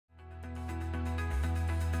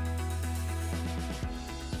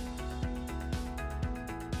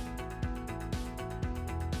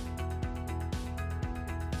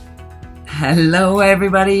Hello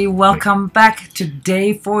everybody, welcome back to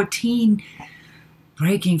day 14,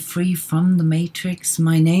 breaking free from the matrix.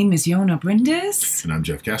 My name is Jona Bryndis. And I'm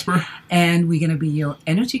Jeff Casper. And we're going to be your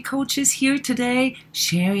energy coaches here today,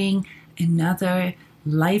 sharing another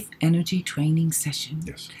life energy training session.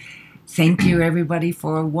 Yes. Thank you everybody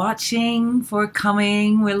for watching, for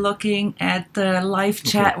coming. We're looking at the live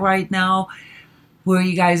chat right now, where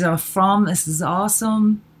you guys are from. This is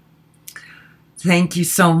awesome. Thank you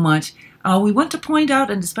so much. We want to point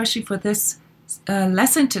out, and especially for this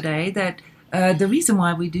lesson today, that the reason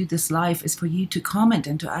why we do this live is for you to comment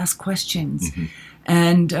and to ask questions. Mm-hmm.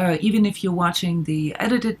 And even if you're watching the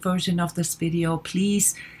edited version of this video,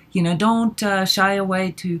 please, don't shy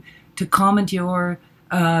away to comment your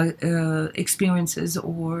experiences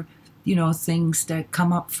or, things that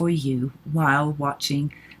come up for you while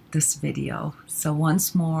watching this video. So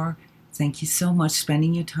once more, thank you so much for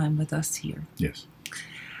spending your time with us here. Yes.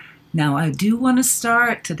 Now, I do want to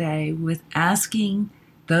start today with asking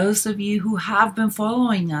those of you who have been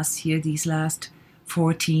following us here these last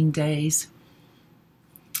 14 days,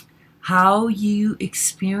 how you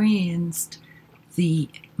experienced the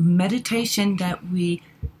meditation that we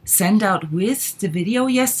sent out with the video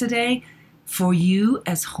yesterday for you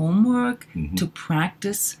as homework to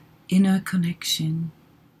practice inner connection.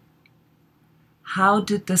 How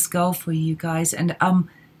did this go for you guys? And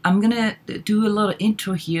I'm going to do a little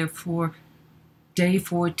intro here for day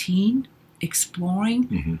 14,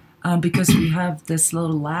 exploring, because we have this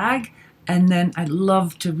little lag. And then I'd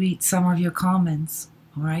love to read some of your comments,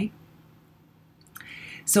 all right?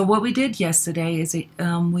 So what we did yesterday is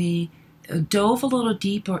we dove a little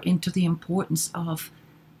deeper into the importance of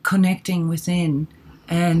connecting within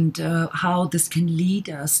and how this can lead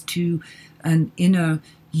us to an inner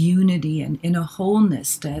unity and inner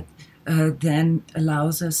wholeness that then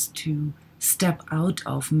allows us to step out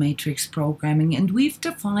of matrix programming. And we've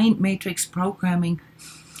defined matrix programming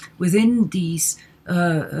within these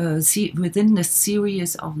within this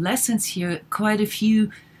series of lessons here quite a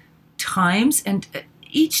few times, and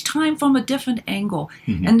each time from a different angle.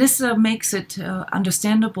 And this makes it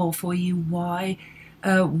understandable for you why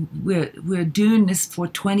we're doing this for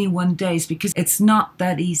 21 days, because it's not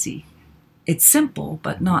that easy. It's simple,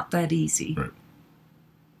 but not that easy. Right.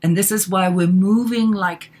 And this is why we're moving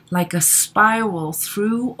like a spiral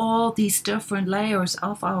through all these different layers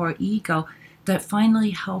of our ego that finally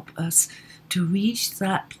help us to reach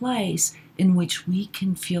that place in which we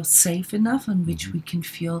can feel safe enough, in which we can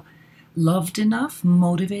feel loved enough,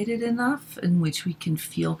 motivated enough, in which we can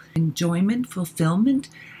feel enjoyment, fulfillment,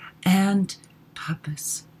 and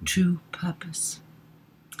purpose, true purpose.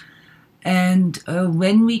 And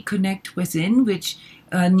when we connect within, which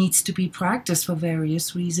needs to be practiced for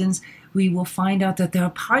various reasons, we will find out that there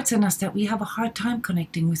are parts in us that we have a hard time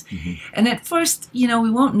connecting with. And at first, we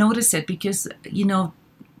won't notice it because,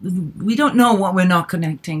 we don't know what we're not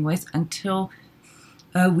connecting with until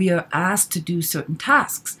we are asked to do certain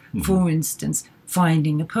tasks. For instance,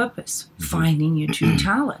 finding a purpose, finding your true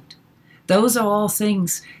talent. Those are all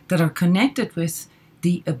things that are connected with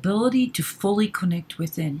the ability to fully connect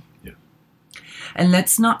within. Yeah. And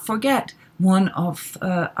let's not forget, one of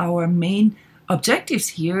our main objectives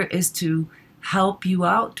here is to help you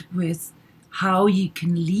out with how you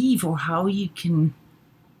can leave or how you can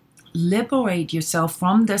liberate yourself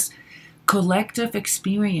from this collective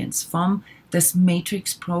experience, from this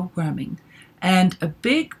matrix programming. And a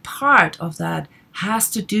big part of that has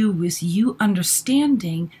to do with you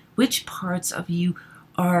understanding which parts of you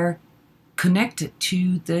are connected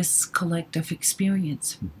to this collective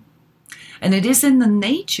experience. And it is in the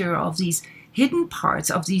nature of these hidden parts,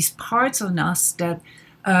 of these parts in us that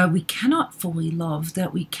we cannot fully love,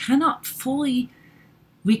 that we cannot fully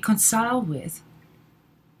reconcile with.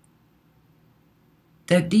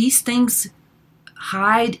 That these things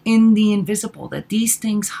hide in the invisible, that these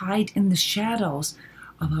things hide in the shadows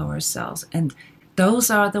of ourselves. And those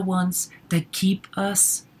are the ones that keep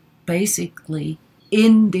us basically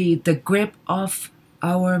in the grip of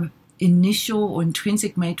our initial or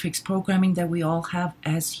intrinsic matrix programming that we all have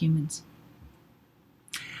as humans.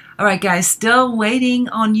 All right, guys, still waiting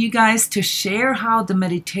on you guys to share how the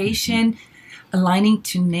meditation, aligning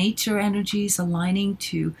to nature energies, aligning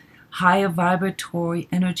to higher vibratory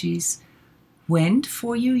energies went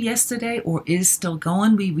for you yesterday or is still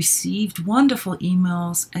going. We received wonderful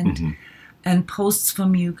emails and posts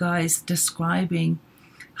from you guys describing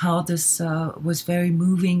how this was very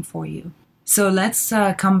moving for you. So let's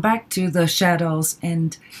come back to the shadows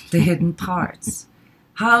and the hidden parts.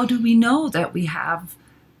 How do we know that we have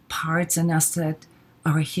parts in us that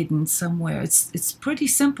are hidden somewhere? It's pretty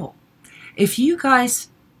simple. If you guys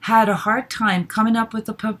had a hard time coming up with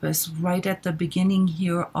a purpose right at the beginning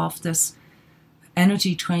here of this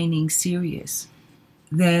energy training series,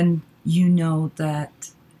 then you know that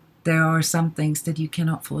there are some things that you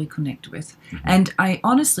cannot fully connect with. And I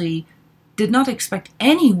honestly did not expect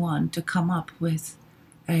anyone to come up with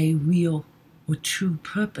a real or true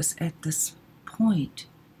purpose at this point.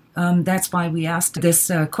 That's why we asked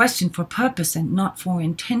this question for purpose and not for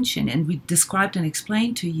intention. And we described and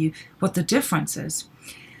explained to you what the difference is.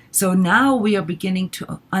 So now we are beginning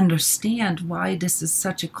to understand why this is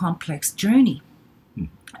such a complex journey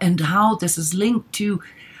and how this is linked to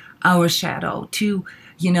our shadow, to,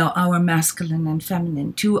 our masculine and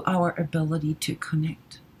feminine, to our ability to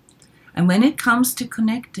connect. And when it comes to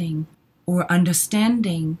connecting or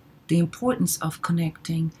understanding the importance of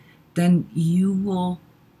connecting, then you will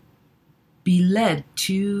be led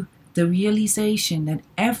to the realization that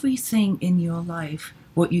everything in your life,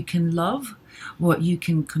 what you can love, what you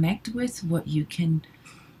can connect with, what you can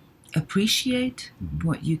appreciate,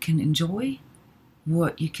 what you can enjoy,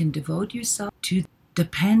 what you can devote yourself to,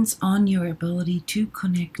 depends on your ability to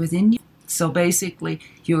connect within you. So basically,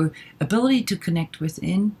 your ability to connect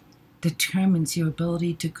within determines your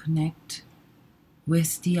ability to connect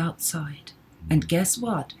with the outside. And guess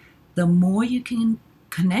what? The more you can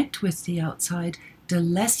connect with the outside, the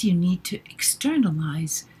less you need to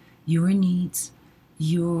externalize your needs,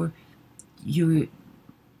 your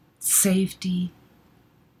safety,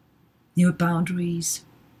 your boundaries,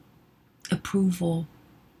 approval,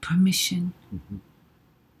 permission,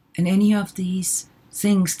 and any of these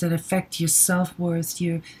things that affect your self-worth,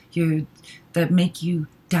 that make you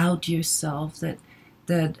doubt yourself, that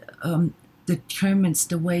determines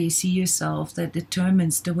the way you see yourself, that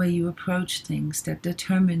determines the way you approach things, that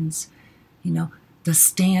determines, the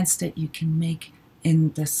stance that you can make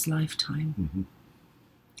in this lifetime.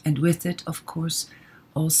 And with it, of course,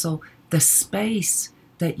 also the space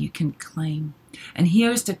that you can claim. And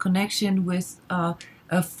here's the connection with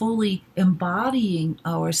fully embodying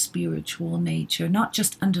our spiritual nature, not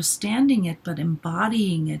just understanding it, but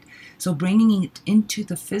embodying it. So bringing it into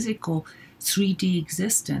the physical 3D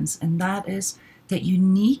existence. And that is that you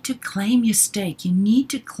need to claim your stake. You need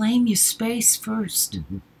to claim your space first.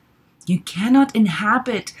 You cannot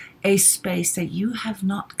inhabit a space that you have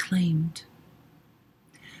not claimed.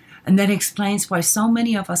 And that explains why so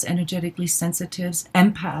many of us energetically sensitives,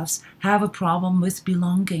 empaths, have a problem with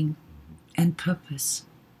belonging and purpose.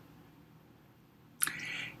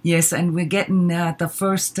 Yes, and we're getting the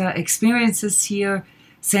first experiences here.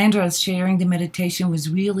 Sandra's sharing the meditation was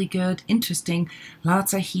really good, interesting,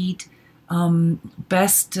 lots of heat.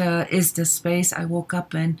 Best is the space I woke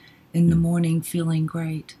up in the morning feeling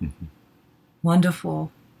great.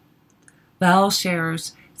 Wonderful. Val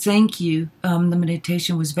shares, thank you. The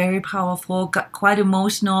meditation was very powerful, got quite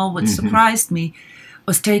emotional. What surprised me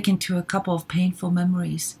was taken to a couple of painful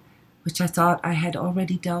memories, which I thought I had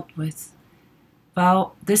already dealt with.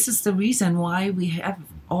 Well, this is the reason why we have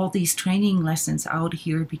all these training lessons out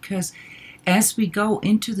here, because as we go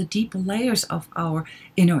into the deeper layers of our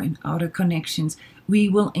inner and outer connections, we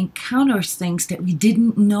will encounter things that we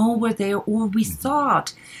didn't know were there, or we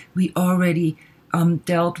thought we already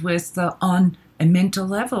dealt with on a mental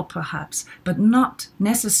level perhaps, but not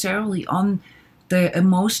necessarily on the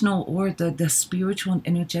emotional or the spiritual and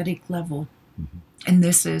energetic level. And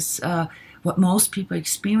this is what most people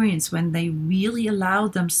experience when they really allow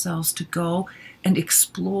themselves to go and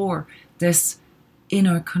explore this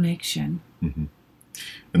inner connection.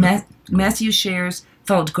 Matthew shares,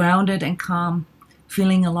 felt grounded and calm,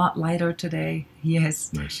 feeling a lot lighter today.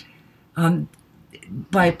 Yes. Nice.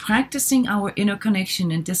 By practicing our inner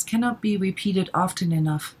connection, and this cannot be repeated often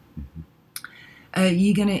enough,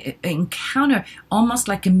 you're going to encounter almost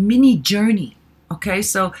like a mini journey. Okay,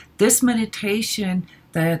 so this meditation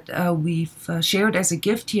that we've shared as a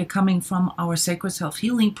gift here coming from our Sacred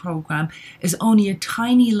Self-Healing program is only a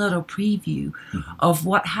tiny little preview of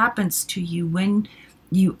what happens to you when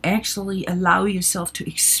you actually allow yourself to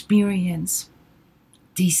experience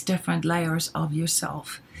these different layers of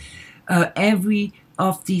yourself. Every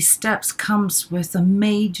of these steps comes with a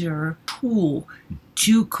major tool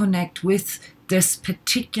to connect with this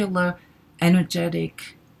particular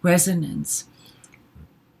energetic resonance.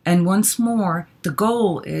 And once more, the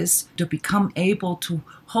goal is to become able to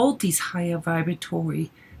hold these higher vibratory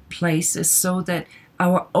places so that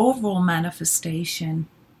our overall manifestation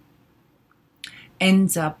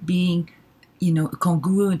ends up being,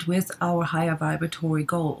 congruent with our higher vibratory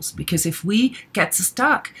goals. Because if we get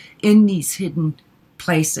stuck in these hidden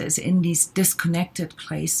places, in these disconnected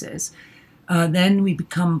places, then we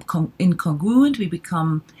become incongruent, we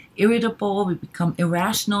become irritable, we become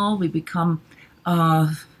irrational, we become,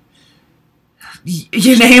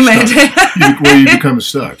 you name it. Well, you become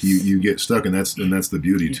stuck. You get stuck, and that's the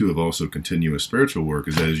beauty too of also continuous spiritual work.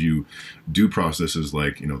 Is as you do processes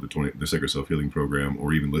like the Sacred Self Healing Program,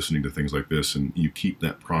 or even listening to things like this, and you keep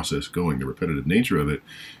that process going, the repetitive nature of it.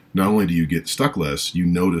 Not only do you get stuck less, you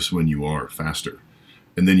notice when you are faster.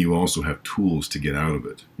 And then you also have tools to get out of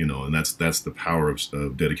it, and that's the power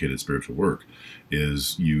of dedicated spiritual work,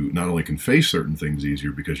 is you not only can face certain things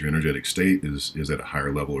easier because your energetic state is at a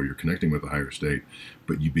higher level, or you're connecting with a higher state,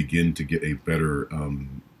 but you begin to get a better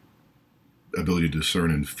ability to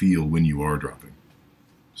discern and feel when you are dropping.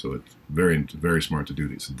 So it's very, very smart to do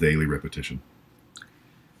this daily repetition.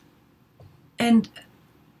 And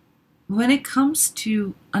when it comes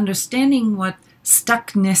to understanding what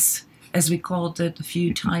stuckness, as we called it a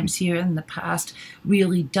few times here in the past,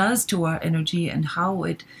 really does to our energy, and how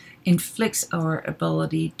it inflicts our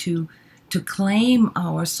ability to claim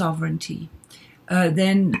our sovereignty,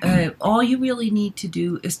 then all you really need to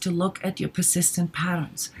do is to look at your persistent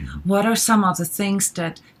patterns. What are some of the things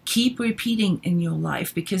that keep repeating in your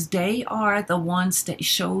life? Because they are the ones that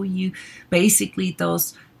show you basically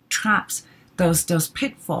those traps, those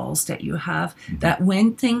pitfalls that you have, that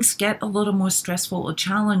when things get a little more stressful or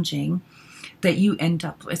challenging, that you end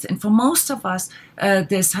up with. And for most of us,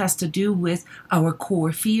 this has to do with our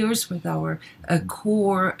core fears, with our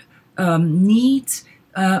core needs,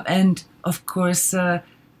 and of course,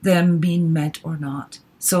 them being met or not.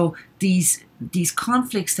 So these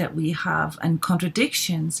conflicts that we have and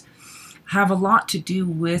contradictions have a lot to do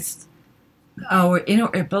with our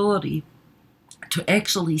inner ability to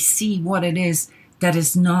actually see what it is that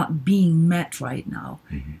is not being met right now.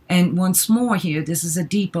 And once more here, this is a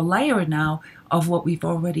deeper layer now of what we've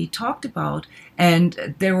already talked about.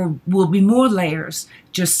 And there will be more layers,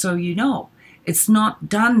 just so you know. It's not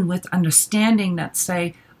done with understanding that,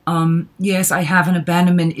 say, yes, I have an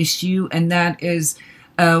abandonment issue, and that is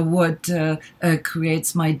what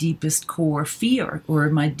creates my deepest core fear, or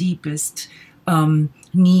my deepest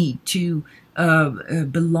need to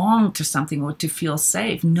belong to something or to feel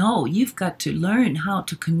safe. No, you've got to learn how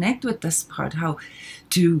to connect with this part, how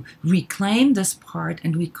to reclaim this part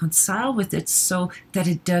and reconcile with it, so that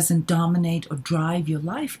it doesn't dominate or drive your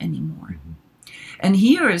life anymore. And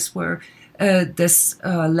here is where this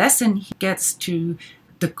lesson gets to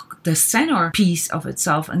the center piece of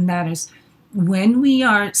itself, and that is when we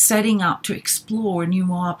are setting out to explore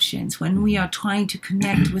new options, when we are trying to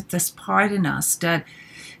connect with this part in us that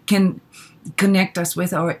can connect us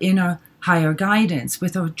with our inner higher guidance,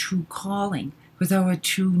 with our true calling, with our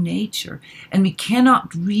true nature. And we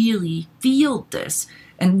cannot really feel this,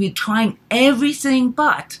 and we're trying everything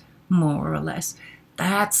but, more or less.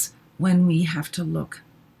 That's when we have to look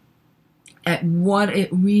at what it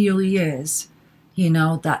really is,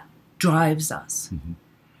 that drives us.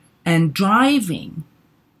 And driving,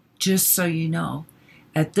 just so you know,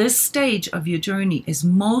 at this stage of your journey is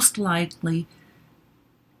most likely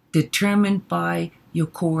determined by your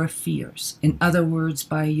core fears. In other words,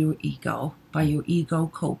 by your ego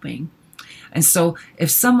coping. And so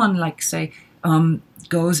if someone, like, say,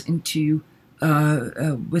 goes into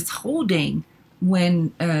withholding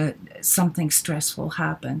when something stressful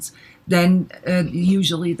happens, then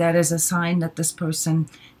usually that is a sign that this person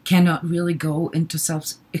cannot really go into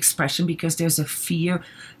self-expression, because there's a fear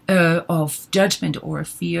of judgment, or a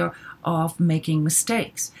fear of making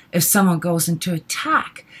mistakes. If someone goes into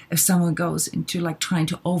attack, if someone goes into trying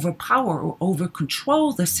to overpower or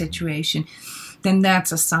over-control the situation, then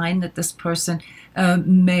that's a sign that this person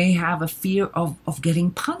may have a fear of getting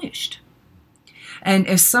punished. And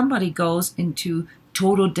if somebody goes into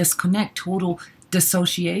total disconnect, total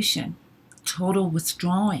dissociation, total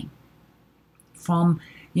withdrawing from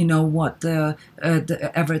what the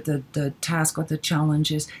task or the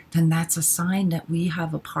challenge is, then that's a sign that we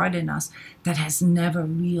have a part in us that has never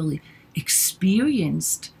really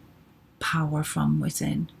experienced power from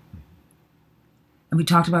within. And we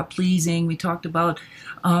talked about pleasing, we talked about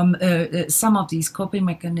some of these coping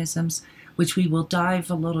mechanisms, which we will dive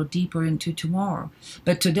a little deeper into tomorrow.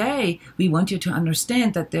 But today, we want you to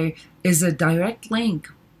understand that there is a direct link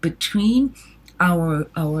between our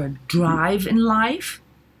drive in life,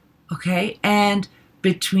 okay, and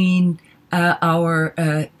between our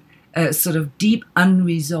sort of deep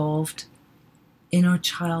unresolved inner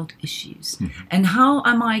child issues. And how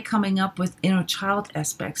am I coming up with inner child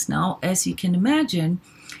aspects? Now, as you can imagine,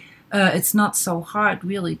 it's not so hard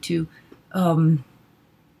really to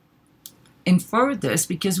infer this,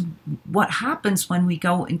 because what happens when we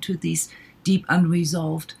go into these deep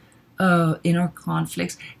unresolved inner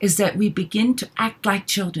conflicts is that we begin to act like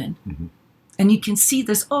children. And you can see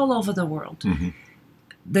this all over the world.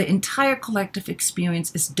 The entire collective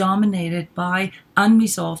experience is dominated by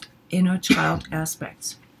unresolved inner child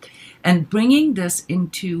aspects. And bringing this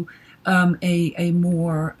into a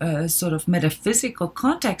more sort of metaphysical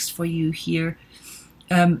context for you here,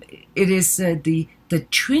 it is the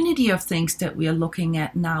trinity of things that we are looking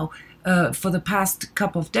at now. For the past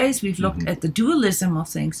couple of days, we've looked at the dualism of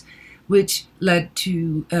things, which led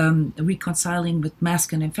to reconciling with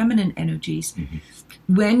masculine and feminine energies.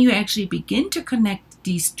 When you actually begin to connect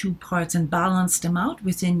these two parts and balance them out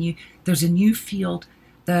within you, there's a new field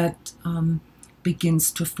that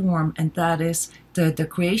begins to form, and that is the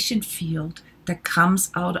creation field that comes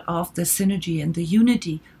out of the synergy and the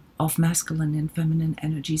unity of masculine and feminine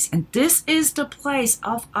energies. And this is the place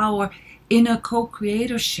of our inner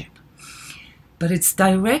co-creatorship. But it's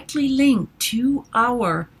directly linked to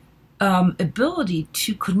our ability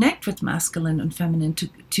to connect with masculine and feminine,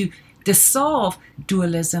 to dissolve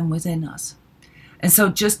dualism within us. And so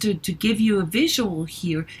just to give you a visual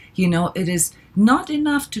here, it is not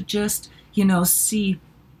enough to just, see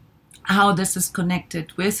how this is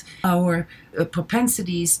connected with our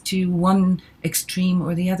propensities to one extreme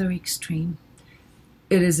or the other extreme.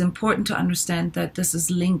 It is important to understand that this is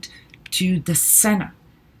linked to the center.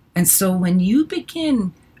 And so when you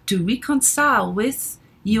begin to reconcile with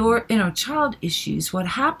your inner child issues, what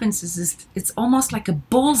happens is it's almost like a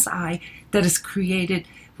bullseye that is created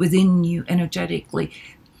within you energetically,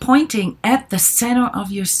 pointing at the center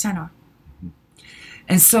of your center.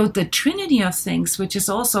 And so the trinity of things, which is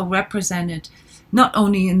also represented not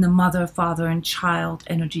only in the mother, father, and child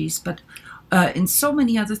energies, but in so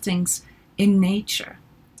many other things in nature,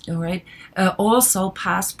 all right? Also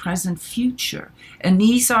past, present, future. And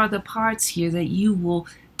these are the parts here that you will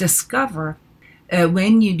discover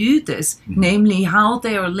when you do this, namely how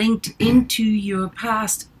they are linked into your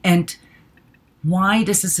past and why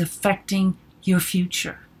this is affecting your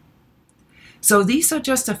future. So these are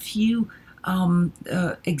just a few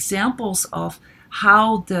examples of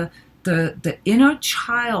how the inner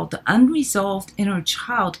child, the unresolved inner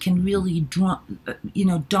child, can really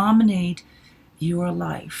dominate your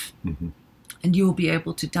life. And you will be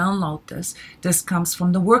able to download this. This comes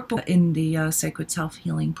from the workbook in the Sacred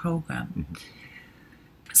Self-Healing Program.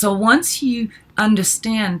 So once you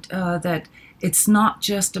understand that it's not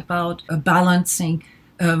just about balancing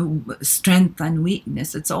strength and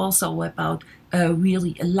weakness, it's also about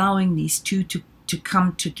really allowing these two to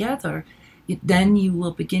come together, then you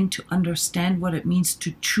will begin to understand what it means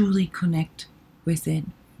to truly connect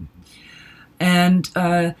within. And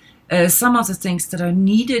some of the things that are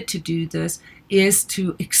needed to do this is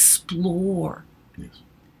to explore.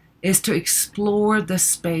 Is to explore the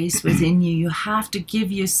space within you. You have to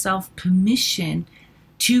give yourself permission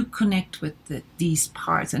to connect with these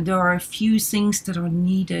parts. And there are a few things that are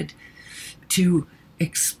needed to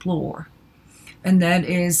explore. And that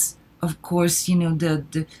is, of course,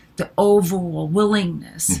 the overall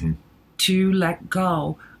willingness to let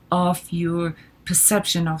go of your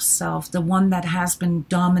perception of self, the one that has been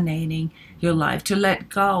dominating your life, to let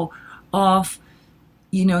go of,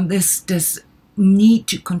 this need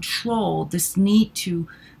to control, this need to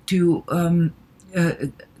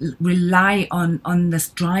rely on this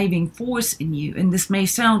driving force in you. And this may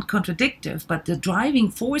sound contradictory, but the driving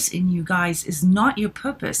force in you guys is not your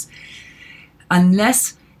purpose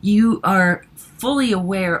unless you are fully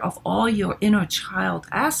aware of all your inner child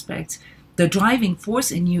aspects. The driving force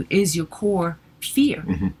in you is your core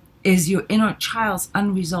fear, is your inner child's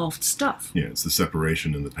unresolved stuff. Yeah, it's the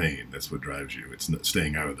separation and the pain. That's what drives you. It's not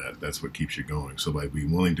staying out of that. That's what keeps you going. So by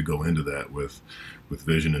being willing to go into that with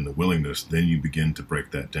vision and the willingness, then you begin to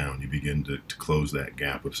break that down. You begin to close that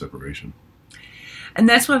gap of separation. And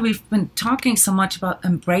that's why we've been talking so much about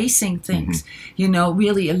embracing things,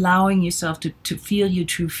 really allowing yourself to feel your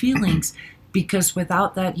true feelings, because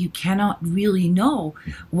without that, you cannot really know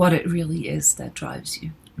what it really is that drives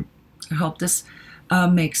you. I hope this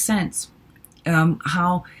makes sense.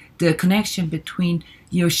 How the connection between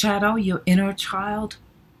your shadow, your inner child,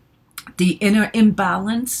 the inner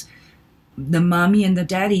imbalance, the mommy and the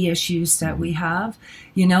daddy issues that we have,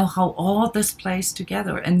 how all this plays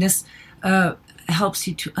together. And this helps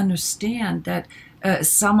you to understand that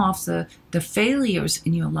some of the failures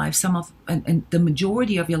in your life, and the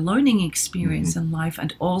majority of your learning experience in life,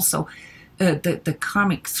 and also the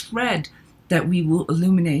karmic thread that we will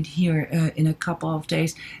illuminate here in a couple of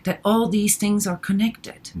days, that all these things are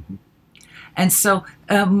connected. And so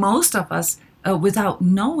most of us, without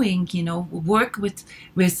knowing, work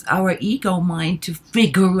with our ego mind to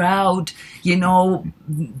figure out,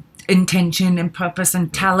 intention and purpose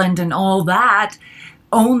and talent and all that,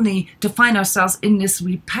 only to find ourselves in this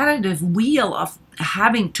repetitive wheel of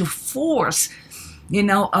having to force,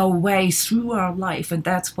 our way through our life. And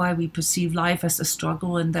that's why we perceive life as a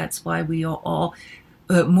struggle, and that's why we are all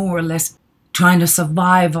more or less trying to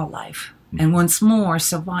survive our life. And once more,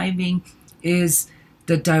 surviving is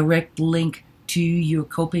the direct link to your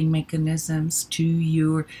coping mechanisms, to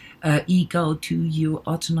your ego, to your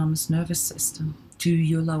autonomous nervous system, to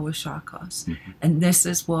your lower chakras. And this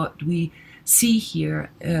is what we see here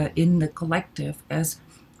in the collective as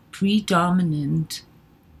predominant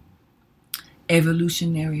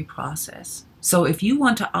evolutionary process. So if you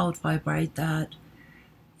want to out-vibrate that,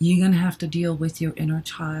 you're going to have to deal with your inner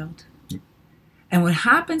child. And what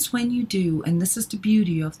happens when you do, and this is the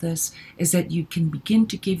beauty of this, is that you can begin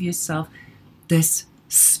to give yourself this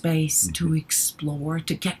space to explore,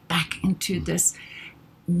 to get back into this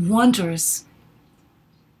wondrous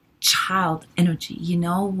child energy.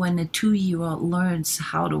 When a 2-year-old learns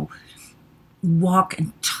how to walk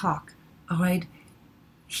and talk, all right,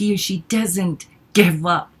 he or she doesn't give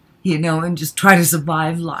up, and just try to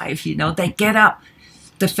survive life. They get up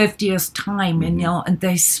the 50th time, and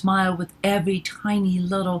they smile with every tiny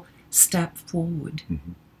little step forward.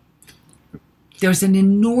 There's an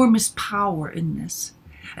enormous power in this,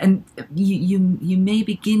 and you may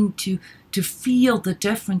begin to feel the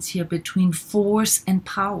difference here between force and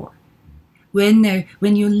power. When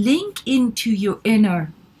you link into your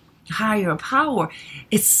inner higher power,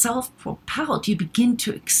 it's self-propelled. You begin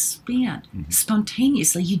to expand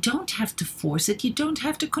spontaneously. You don't have to force it. You don't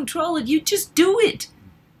have to control it. You just do it.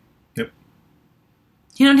 Yep.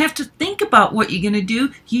 You don't have to think about what you're going to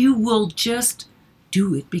do. You will just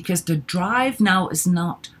do it, because the drive now is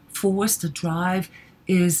not force. The drive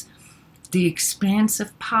is the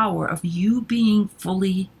expansive power of you being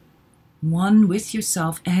fully one with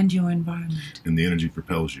yourself and your environment. And the energy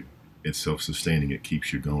propels you. It's self-sustaining. It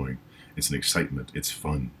keeps you going. It's an excitement. It's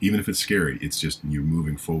fun. Even if it's scary, it's just you're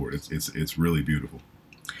moving forward. It's really beautiful.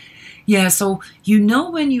 Yeah, so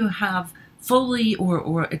when you have fully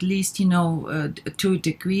or at least, to a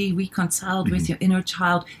degree reconciled with your inner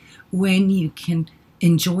child, when you can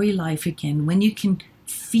enjoy life again, when you can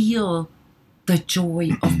feel the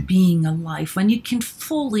joy of being alive, when you can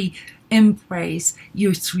fully embrace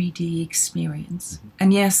your 3D experience.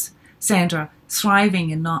 And yes, Sandra,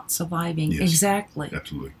 thriving and not surviving. Yes, exactly.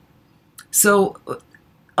 Absolutely. So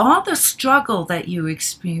all the struggle that you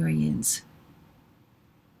experience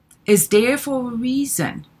is there for a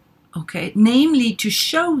reason, okay? Namely, to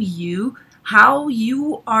show you how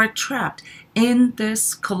you are trapped in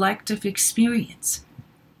this collective experience.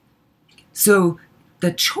 So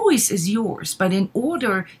the choice is yours, but in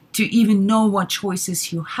order to even know what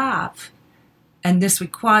choices you have, and this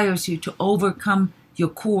requires you to overcome your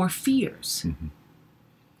core fears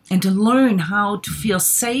and to learn how to feel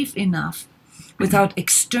safe enough without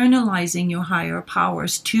externalizing your higher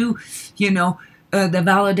powers to, the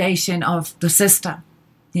validation of the system,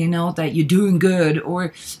 that you're doing good,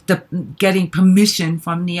 or getting permission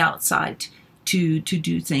from the outside to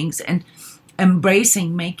do things, and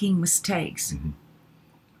embracing making mistakes.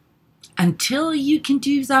 Until you can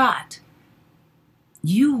do that,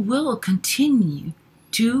 you will continue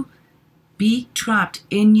to be trapped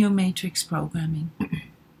in your matrix programming.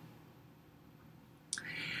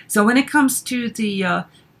 So when it comes to the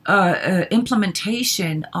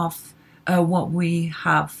implementation of what we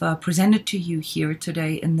have presented to you here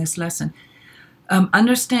today in this lesson,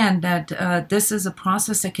 understand that this is a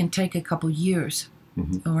process that can take a couple years.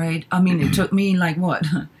 All right? I mean, it took me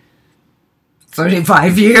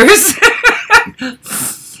 35 years.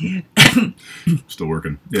 Still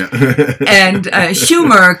working. Yeah. And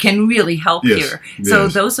humor can really help here. So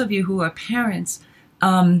yes. Those of you who are parents,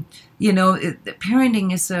 parenting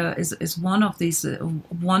is one of these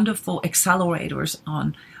wonderful accelerators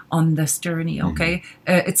on this journey. Okay,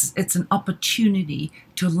 it's an opportunity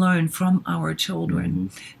to learn from our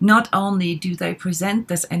children. Not only do they present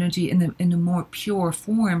this energy in a more pure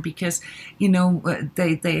form, because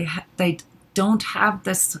they don't have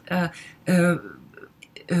this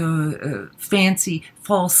fancy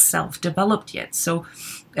false self developed yet. So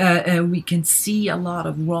we can see a lot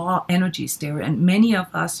of raw energies there. And many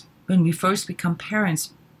of us, when we first become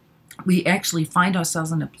parents, we actually find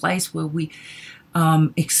ourselves in a place where we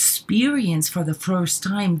experience for the first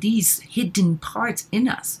time these hidden parts in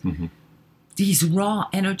us. These raw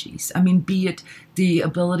energies. I mean, be it the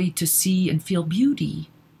ability to see and feel beauty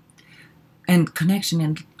and connection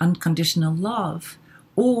and unconditional love,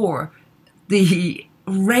 or the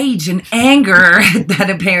rage and anger that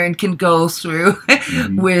a parent can go through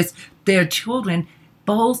with their children.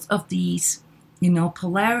 both of these,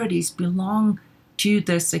 polarities belong to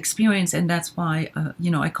this experience, and that's why,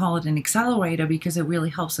 I call it an accelerator, because it really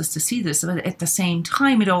helps us to see this. But at the same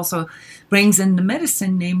time, it also brings in the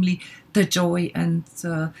medicine, namely the joy and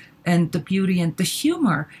the beauty and the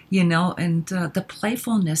humor, and the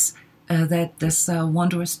playfulness that this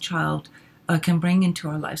wondrous child can bring into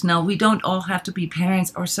our lives. Now, we don't all have to be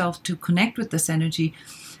parents ourselves to connect with this energy.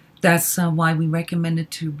 That's why we recommend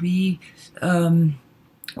it to be,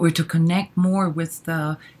 or to connect more with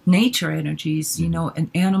the nature energies, and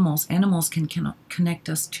animals. Animals can connect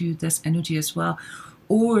us to this energy as well.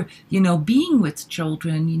 Or, being with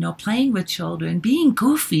children, playing with children, being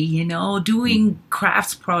goofy, doing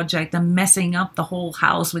crafts project and messing up the whole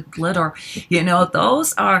house with glitter.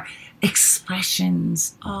 Those are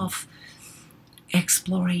expressions of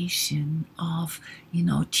exploration, of,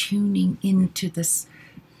 tuning into this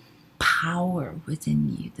power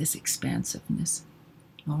within you, this expansiveness.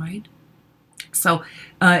 All right. So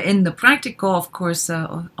in the practical, of course,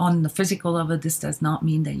 on the physical level, this does not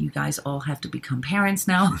mean that you guys all have to become parents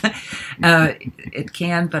now. It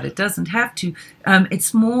can, but it doesn't have to.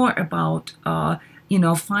 It's more about,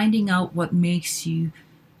 finding out what makes you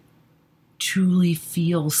truly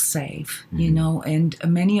feel safe, and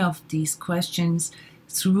many of these questions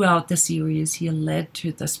throughout the series here led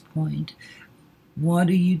to this point. What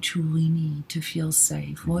do you truly need to feel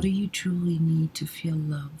safe? What do you truly need to feel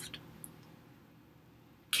loved?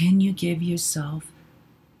 Can you give yourself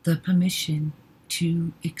the permission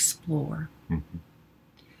to explore?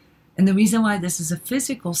 And the reason why this is a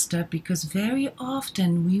physical step, because very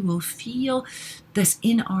often we will feel this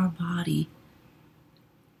in our body,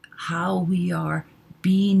 how we are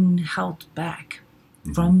being held back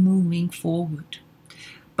from moving forward.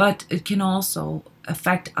 But it can also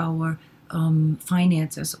affect our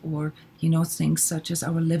finances, or things such as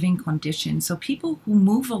our living conditions. So people who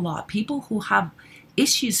move a lot, people who have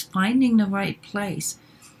issues finding the right place,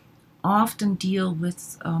 often deal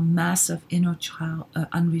with massive inner child,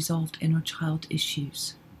 unresolved inner child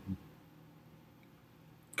issues.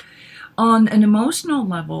 On an emotional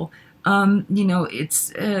level,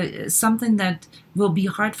 it's something that will be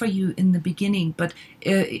hard for you in the beginning, but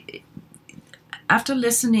after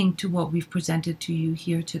listening to what we've presented to you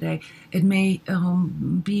here today, it may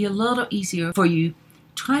be a little easier for you.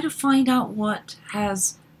 Try to find out what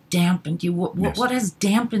has dampened you, what has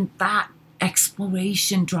dampened that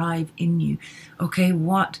exploration drive in you. Okay,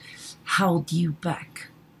 what held you back?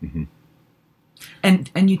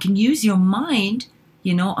 And you can use your mind,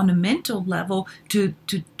 on a mental level to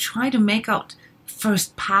try to make out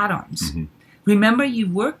first patterns. Remember, you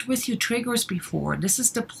worked with your triggers before. This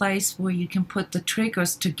is the place where you can put the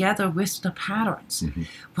triggers together with the patterns.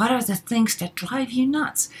 What are the things that drive you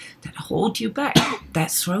nuts, that hold you back,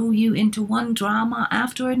 that throw you into one drama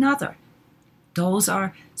after another? Those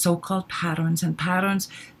are so-called patterns. And patterns,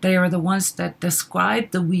 they are the ones that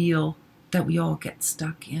describe the wheel that we all get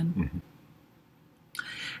stuck in.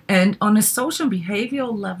 And on a social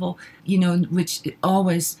behavioral level, which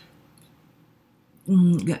always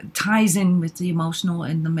ties in with the emotional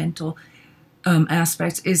and the mental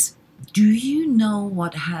aspects, is, do you know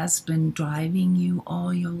what has been driving you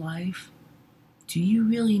all your life? Do you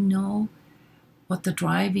really know what the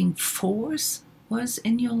driving force was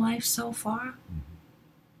in your life so far?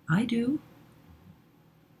 I do.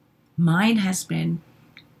 Mine has been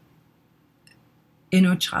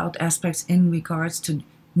inner child aspects in regards to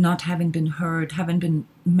not having been heard, having been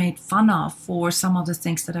made fun of for some of the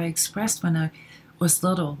things that I expressed when I was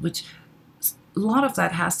little, which a lot of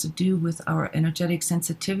that has to do with our energetic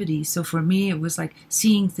sensitivity. So for me, it was like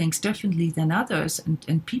seeing things differently than others,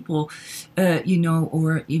 and people,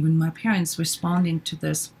 or even my parents responding to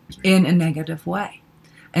this in a negative way.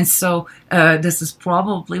 And so this is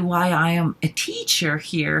probably why I am a teacher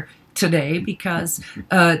here today, because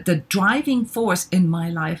the driving force in my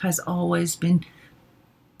life has always been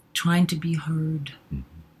trying to be heard.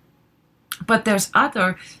 But there's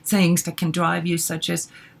other things that can drive you, such as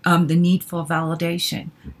the need for validation,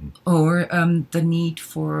 or the need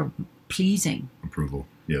for pleasing, approval.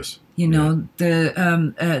 Yes.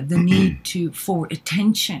 The need for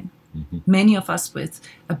attention. Many of us with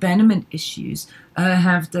abandonment issues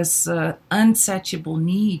have this insatiable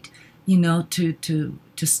need,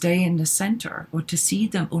 to stay in the center, or to see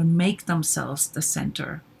them or make themselves the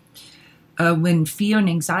center. When fear and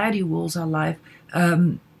anxiety rules our life,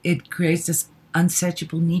 it creates this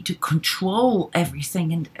insatiable need to control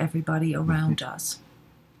everything and everybody around us.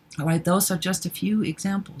 All right, those are just a few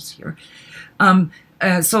examples here.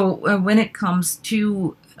 So when it comes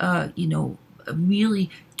to, really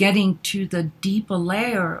getting to the deeper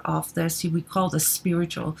layer of this, we call this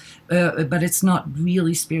spiritual, but it's not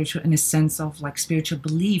really spiritual in a sense of like spiritual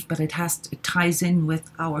belief, but it ties in with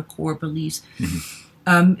our core beliefs.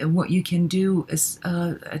 What you can do is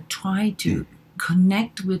try to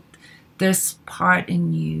connect with this part in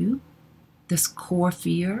you, this core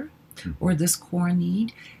fear or this core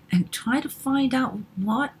need, and try to find out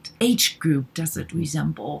what age group does it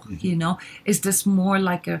resemble. You know, is this more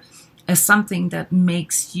like a something that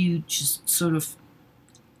makes you just sort of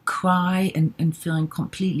cry and feeling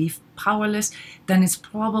completely powerless? Then it's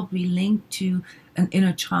probably linked to an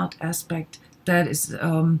inner child aspect that is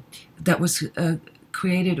that was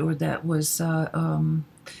created or that was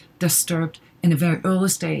disturbed in a very early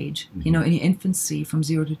stage, you know, in infancy from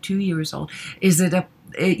 0 to 2 years old. Is it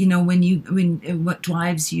you know, when what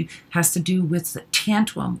drives you has to do with the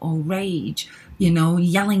tantrum or rage, you know,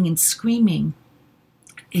 yelling and screaming?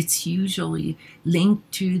 It's usually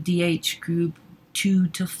linked to the age group 2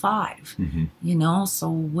 to 5, you know, so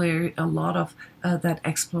where a lot of that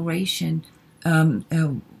exploration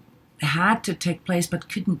had to take place but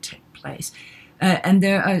couldn't take place. And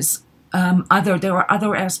there are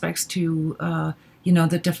other aspects to you know,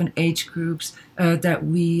 the different age groups that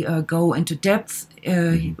we go into depth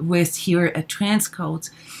with here at transCODES,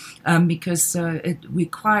 because it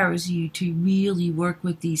requires you to really work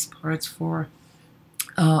with these parts for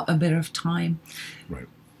a bit of time. Right.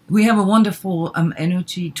 We have a wonderful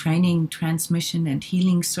energy training, transmission, and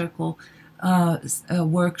healing circle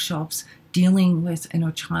workshops dealing with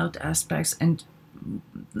inner child aspects. And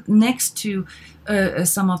next to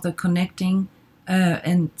some of the connecting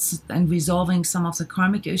and resolving some of the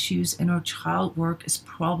karmic issues, inner child work is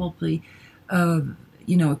probably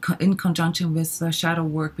you know, in conjunction with shadow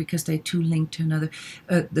work, because they too link to another,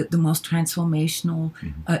 the most transformational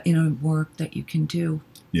inner work that you can do.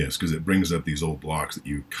 Yes, because it brings up these old blocks that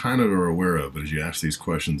you kind of are aware of, but as you ask these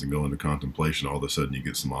questions and go into contemplation, all of a sudden you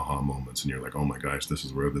get some aha moments, and you're like, oh my gosh, this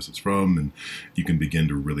is where this is from, and you can begin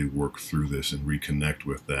to really work through this and reconnect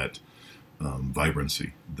with that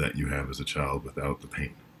vibrancy that you have as a child without the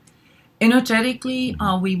pain. Energetically,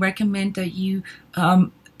 we recommend that you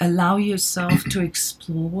allow yourself to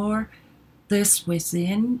explore this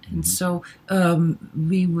within. And so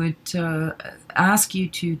we would ask you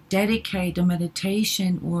to dedicate a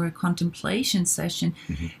meditation or a contemplation session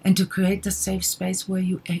and to create the safe space where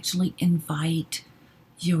you actually invite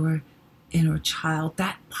your inner child,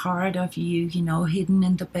 that part of you, you know, hidden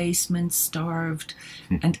in the basement, starved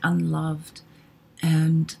and unloved.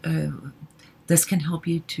 And this can help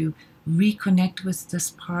you to reconnect with this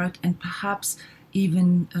part and perhaps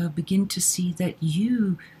even begin to see that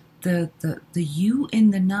you, the you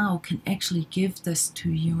in the now, can actually give this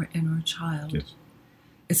to your inner child. Yes.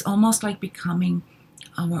 It's almost like becoming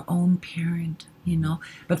our own parent, you know.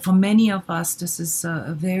 But for many of us, this is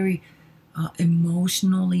a very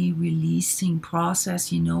emotionally releasing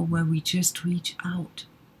process, you know, where we just reach out.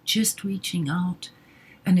 Just reaching out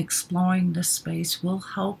and exploring the space will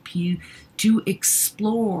help you to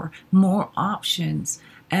explore more options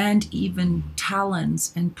and even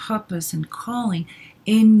talents and purpose and calling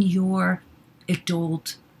in your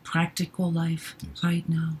adult practical life right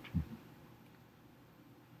now.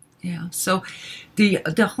 Yeah, so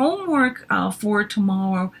the homework for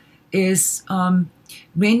tomorrow is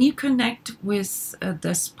when you connect with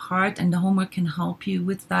this part, and the homework can help you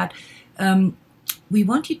with that, we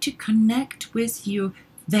want you to connect with your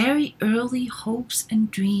very early hopes and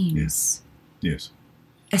dreams. Yes.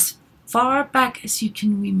 As far back as you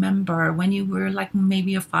can remember, when you were like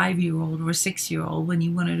maybe a 5-year-old or a 6-year-old, when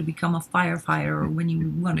you wanted to become a firefighter, or when you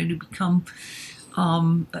wanted to become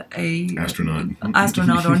a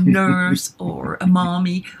astronaut or nurse or a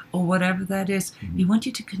mommy or whatever that is. We want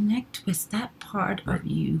you to connect with that part of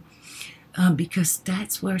you, because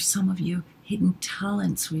that's where some of your hidden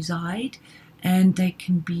talents reside, and they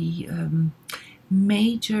can be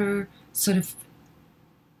major sort of,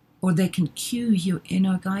 or they can cue your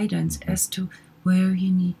inner guidance as to where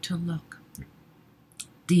you need to look.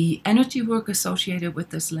 The energy work associated with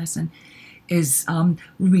this lesson is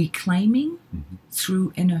reclaiming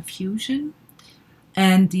through inner fusion,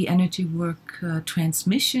 and the energy work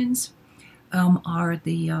transmissions are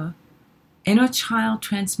the inner child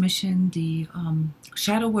transmission, the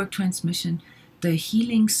shadow work transmission, the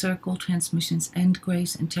healing circle transmissions, and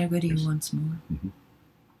grace integrity once more.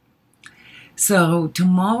 So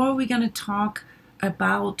tomorrow we're going to talk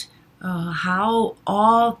about how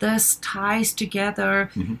all this ties together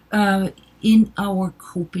in our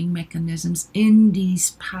coping mechanisms, in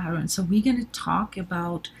these patterns. So we're going to talk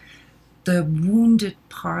about the wounded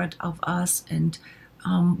part of us and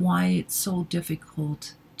why it's so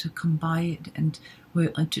difficult to come by it, and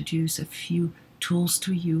we'll introduce a few tools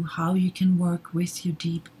to you how you can work with your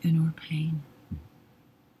deep inner pain.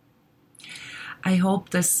 I hope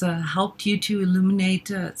this helped you to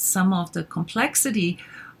illuminate some of the complexity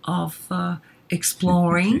of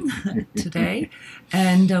exploring today.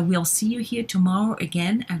 And we'll see you here tomorrow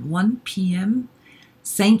again at 1 p.m.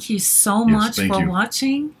 Thank you so much for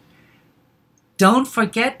watching. Don't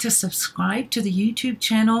forget to subscribe to the YouTube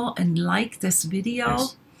channel and like this video.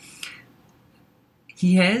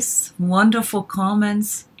 Yes, wonderful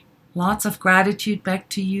comments. Lots of gratitude back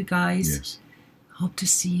to you guys. Hope to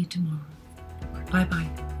see you tomorrow.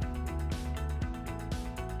 Bye-bye.